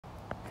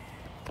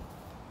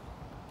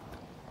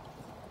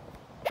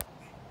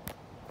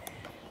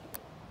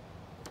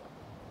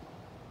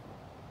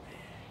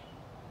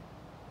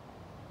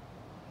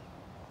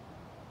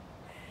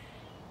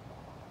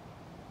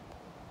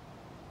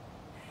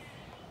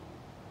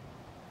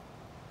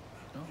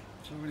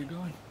It's already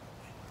going.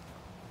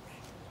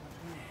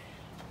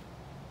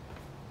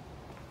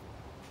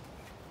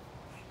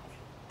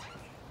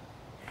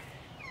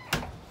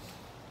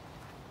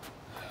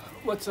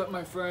 What's up,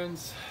 my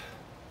friends?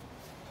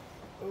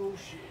 Oh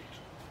shoot.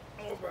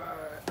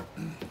 Alright.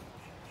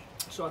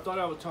 So I thought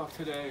I would talk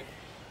today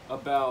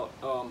about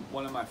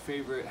one of my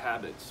favorite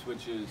habits,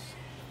 which is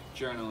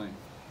journaling.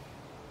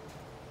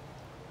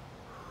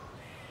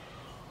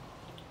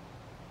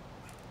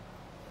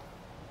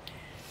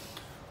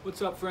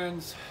 What's up,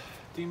 friends?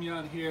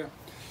 Demian here.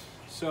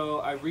 So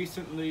I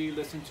recently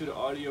listened to the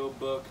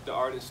audiobook The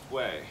Artist's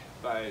Way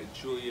by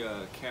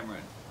Julia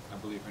Cameron, I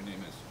believe her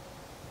name is.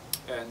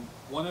 And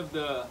one of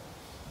the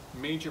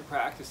major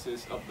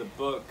practices of the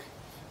book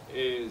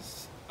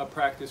is a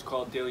practice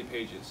called daily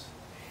pages.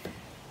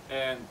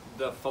 And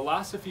the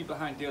philosophy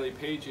behind daily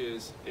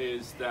pages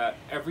is that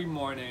every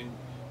morning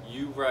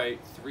you write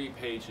 3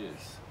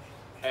 pages.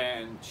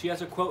 And she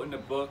has a quote in the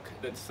book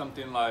that's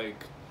something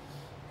like,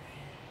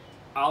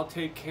 "I'll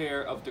take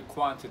care of the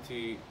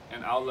quantity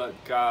and I'll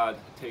let God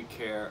take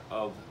care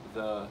of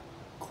the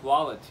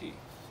quality."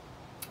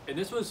 And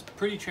this was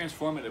pretty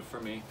transformative for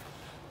me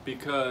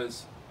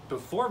because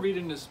before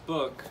reading this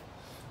book,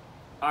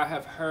 I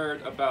have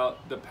heard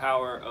about the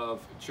power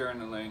of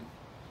journaling.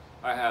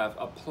 I have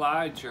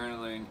applied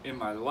journaling in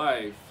my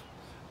life,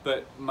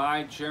 but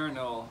my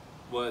journal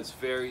was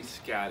very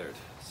scattered.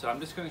 So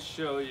I'm just going to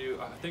show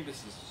you, I think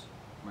this is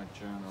my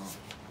journal.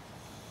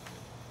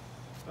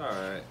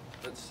 Alright,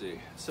 let's see.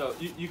 So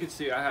you can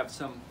see I have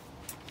some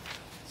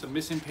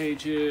missing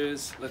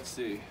pages. Let's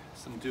see,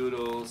 some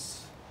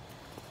doodles.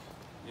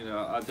 You know,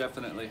 I'll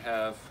definitely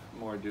have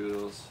more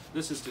doodles.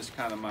 This is just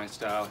kind of my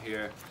style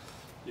here.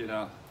 You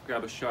know,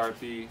 grab a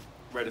Sharpie,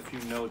 write a few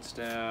notes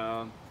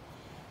down.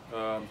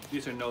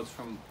 These are notes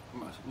from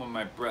one of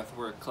my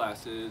breathwork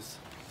classes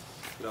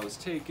that I was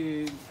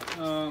taking.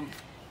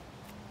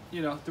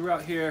 You know,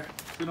 throughout here,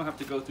 we don't have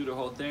to go through the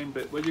whole thing,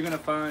 but what you're gonna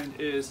find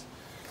is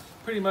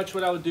pretty much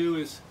what I would do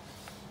is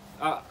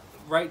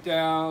write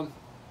down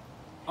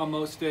on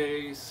most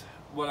days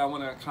what I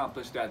want to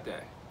accomplish that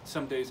day.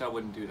 Some days I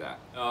wouldn't do that.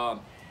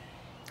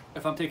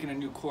 If I'm taking a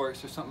new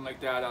course or something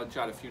like that, I'll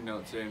jot a few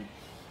notes in.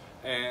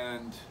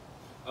 And,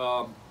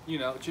 you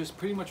know, just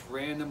pretty much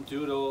random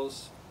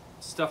doodles,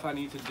 stuff I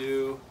need to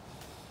do.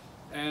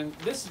 And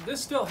this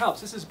still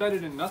helps. This is better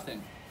than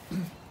nothing.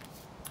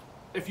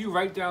 If you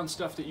write down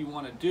stuff that you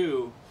want to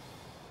do,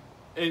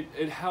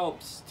 it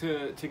helps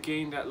to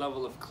gain that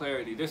level of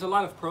clarity. There's a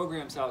lot of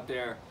programs out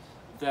there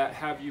that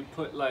have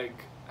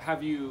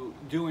you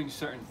doing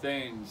certain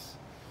things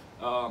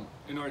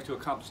in order to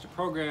accomplish the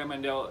program,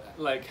 and they'll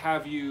like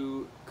have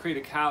you create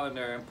a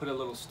calendar and put a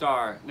little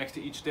star next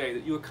to each day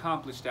that you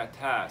accomplished that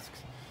task.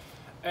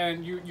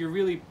 And you're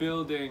really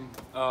building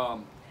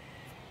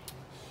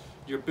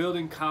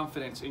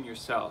confidence in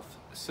yourself.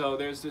 So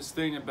there's this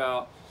thing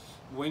about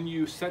when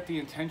you set the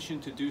intention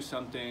to do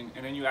something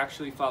and then you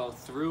actually follow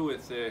through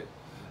with it,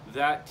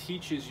 that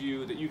teaches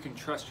you that you can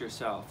trust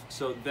yourself.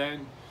 So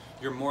then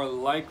you're more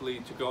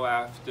likely to go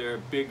after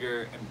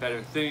bigger and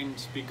better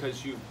things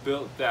because you've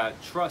built that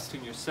trust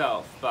in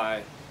yourself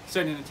by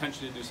setting an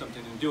intention to do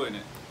something and doing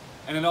it.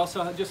 And it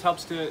also just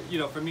helps to, you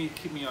know, for me,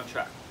 keep me on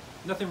track.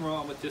 Nothing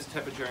wrong with this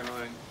type of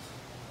journaling.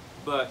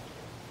 But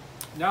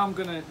now I'm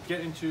gonna get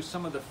into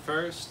some of the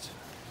first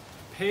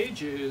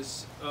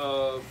pages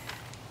of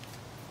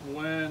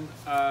when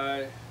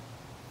I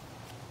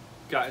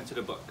got into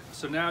the book.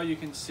 So now you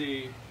can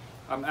see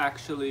I'm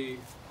actually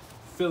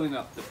filling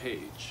up the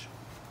page.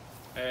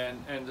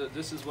 And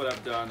this is what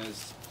I've done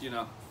is, you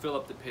know, fill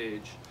up the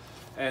page.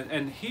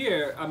 And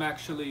here I'm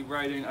actually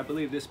writing, I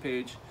believe this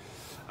page,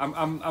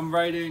 I'm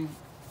writing,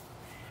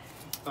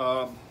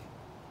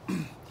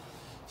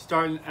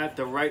 starting at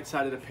the right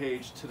side of the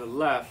page to the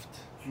left,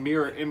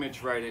 mirror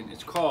image writing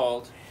it's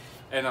called,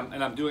 and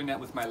I'm doing that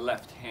with my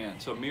left hand.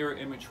 So mirror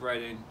image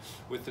writing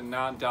with the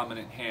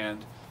non-dominant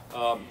hand.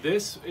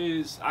 This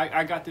is,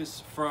 I got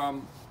this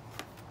from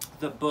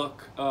the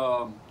book,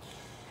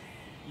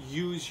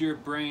 Use Your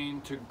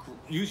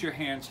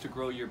Hands to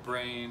Grow Your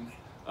Brain,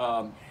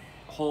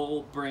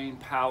 Whole Brain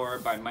Power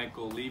by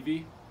Michael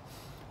Levy.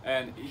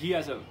 And he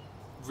has a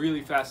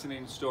really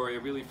fascinating story,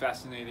 a really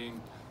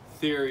fascinating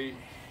theory.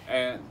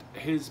 And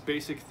his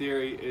basic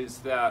theory is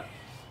that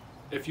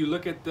if you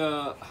look at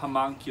the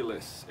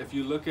homunculus, if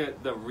you look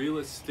at the real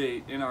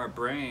estate in our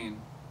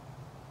brain,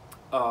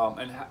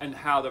 and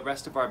how the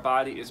rest of our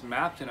body is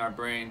mapped in our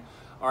brain,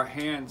 our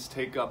hands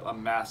take up a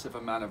massive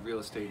amount of real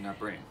estate in our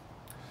brain.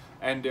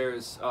 And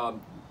there's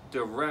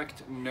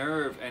direct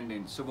nerve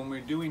endings. So when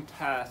we're doing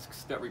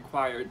tasks that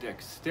require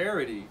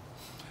dexterity,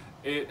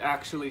 it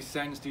actually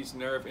sends these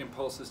nerve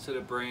impulses to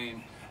the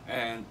brain,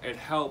 and it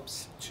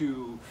helps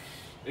to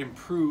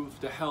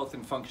improve the health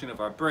and function of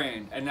our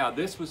brain. And now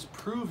this was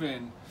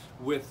proven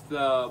with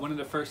one of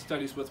the first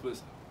studies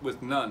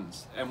with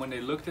nuns. And when they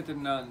looked at the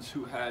nuns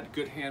who had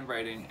good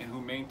handwriting and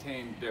who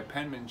maintained their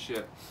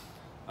penmanship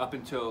up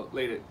until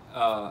late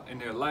in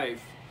their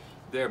life,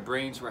 their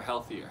brains were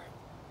healthier.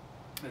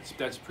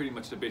 That's pretty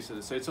much the basis of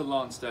this. It's a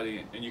long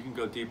study, and you can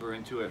go deeper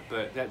into it,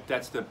 but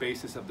that's the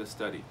basis of the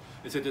study.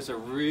 Is that there's a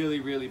really,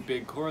 really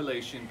big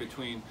correlation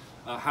between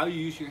how you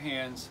use your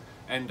hands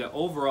and the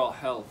overall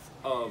health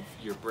of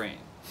your brain.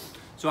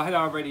 So I had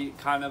already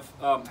kind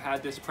of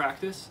had this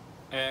practice,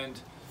 and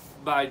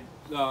by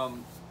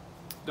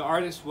The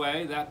Artist's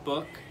Way, that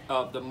book,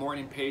 the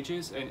morning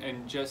pages,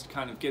 and just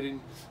kind of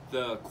getting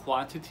the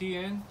quantity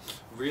in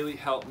really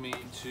helped me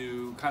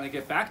to kind of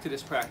get back to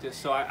this practice.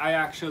 So I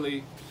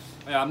actually,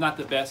 I'm not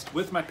the best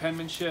with my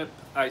penmanship.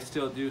 I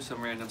still do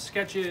some random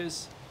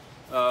sketches,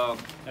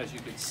 as you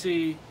can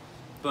see,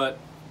 but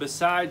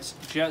besides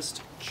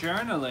just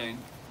journaling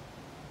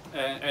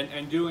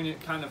and doing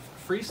it kind of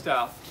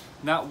freestyle,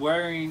 not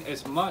worrying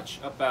as much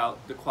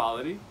about the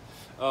quality,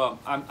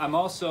 I'm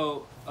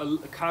also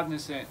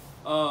cognizant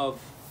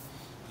of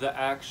the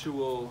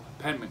actual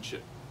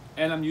penmanship,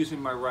 and I'm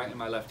using my right and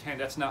my left hand.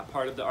 That's not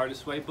part of the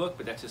Artist's Way book,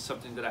 but that's just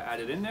something that I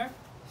added in there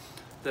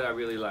that I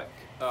really like.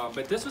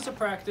 But this was a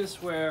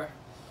practice where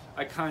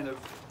I kind of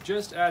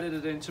just added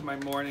it into my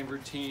morning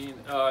routine.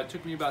 It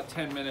took me about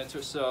 10 minutes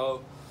or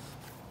so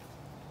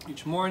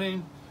each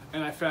morning,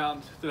 and I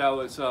found that I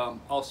was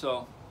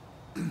also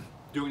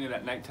doing it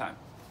at nighttime.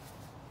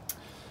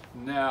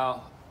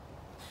 Now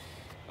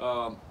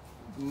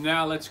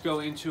let's go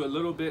into a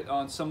little bit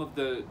on some of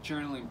the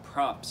journaling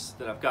prompts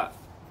that I've got.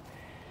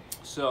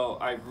 So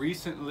I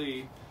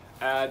recently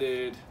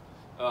added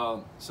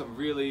some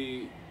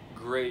really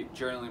great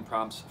journaling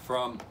prompts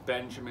from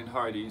Benjamin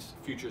Hardy's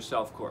Future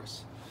Self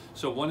course.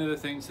 So one of the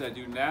things that I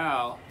do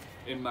now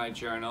in my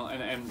journal,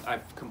 and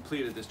I've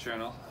completed this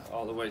journal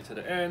all the way to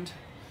the end,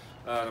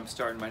 I'm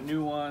starting my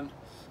new one,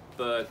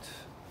 but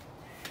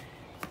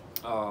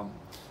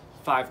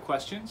 5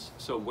 questions.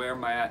 So where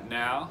am I at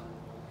now?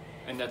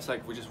 And that's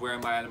like, which is where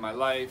am I at in my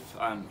life?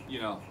 I'm,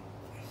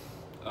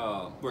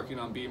 working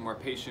on being more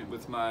patient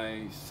with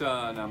my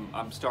son.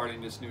 I'm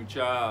starting this new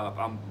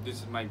job.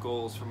 This is my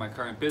goals for my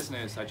current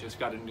business. I just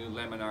got a new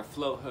laminar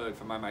float hood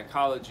for my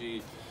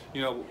mycology.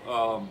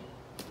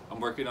 I'm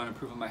working on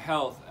improving my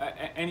health.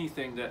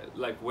 Anything that,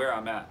 like, where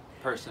I'm at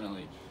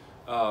personally,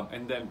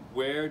 and then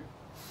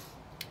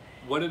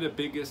what are the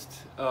biggest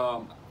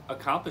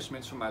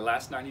accomplishments from my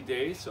last 90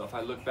 days? So if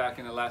I look back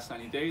in the last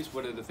 90 days,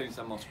 what are the things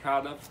I'm most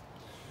proud of?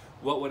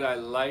 What would I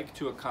like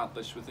to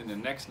accomplish within the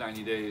next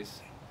 90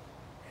 days?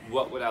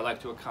 What would I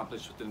like to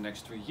accomplish within the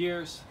next 3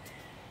 years?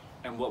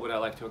 And what would I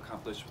like to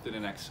accomplish within the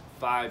next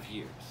 5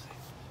 years?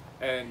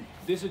 And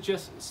these are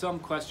just some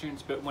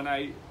questions, but when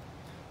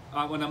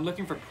I'm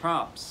looking for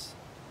prompts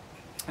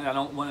and I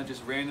don't want to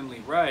just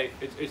randomly write,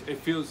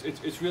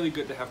 it's really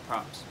good to have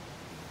prompts.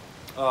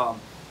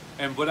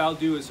 And what I'll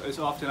do is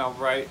often I'll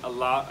write a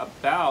lot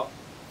about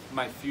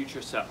my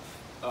future self,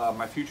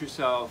 my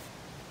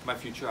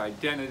future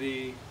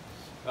identity,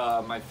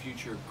 my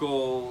future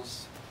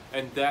goals,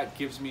 and that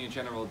gives me a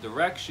general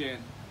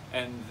direction.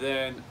 And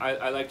then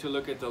I like to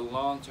look at the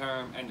long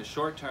term and the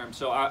short term.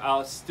 So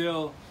I'll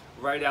still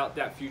write out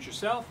that future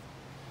self,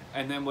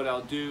 and then what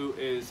I'll do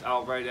is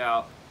I'll write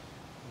out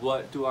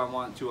what do I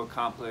want to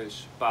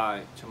accomplish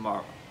by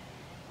tomorrow.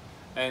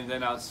 And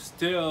then I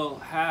still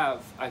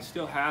have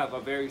a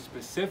very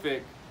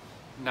specific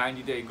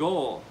 90-day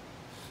goal.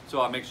 So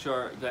I'll make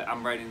sure that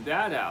I'm writing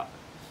that out.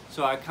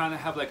 So I kind of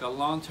have like a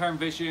long-term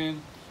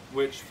vision,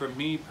 which for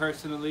me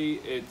personally,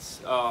 it's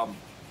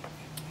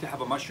to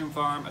have a mushroom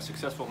farm, a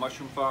successful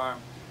mushroom farm,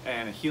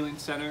 and a healing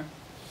center.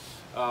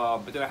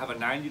 But then I have a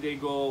 90-day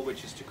goal,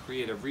 which is to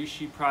create a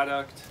Rishi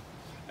product.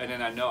 And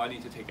then I know I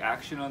need to take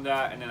action on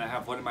that. And then I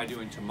have, what am I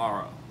doing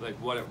tomorrow? Like,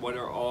 what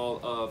are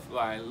all of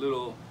my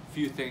little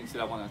few things that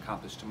I want to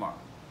accomplish tomorrow?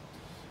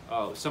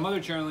 Some other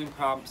journaling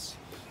prompts.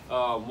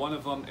 One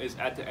of them is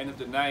at the end of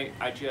the night,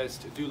 I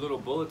just do little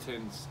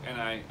bulletins and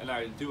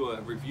I do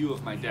a review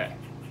of my day.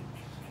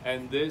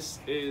 And this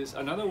is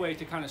another way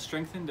to kind of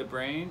strengthen the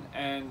brain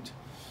and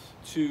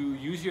to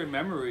use your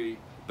memory,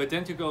 but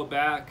then to go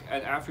back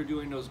and after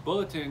doing those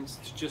bulletins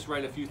to just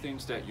write a few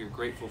things that you're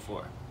grateful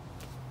for.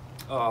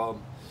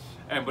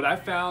 And what I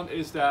found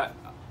is that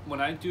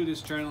when I do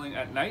this journaling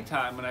at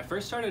nighttime, when I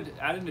first started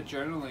adding the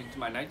journaling to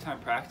my nighttime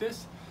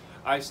practice,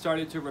 I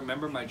started to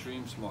remember my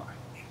dreams more.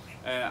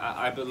 And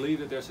I believe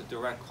that there's a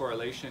direct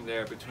correlation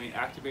there between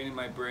activating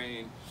my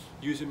brain,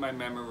 using my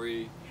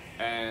memory,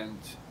 and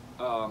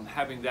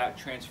having that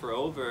transfer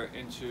over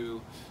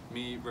into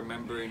me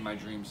remembering my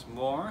dreams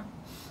more.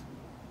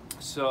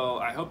 So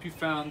I hope you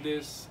found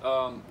this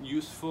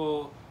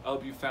useful. I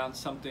hope you found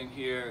something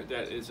here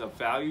that is of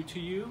value to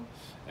you,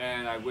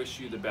 and I wish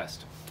you the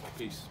best.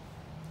 Peace.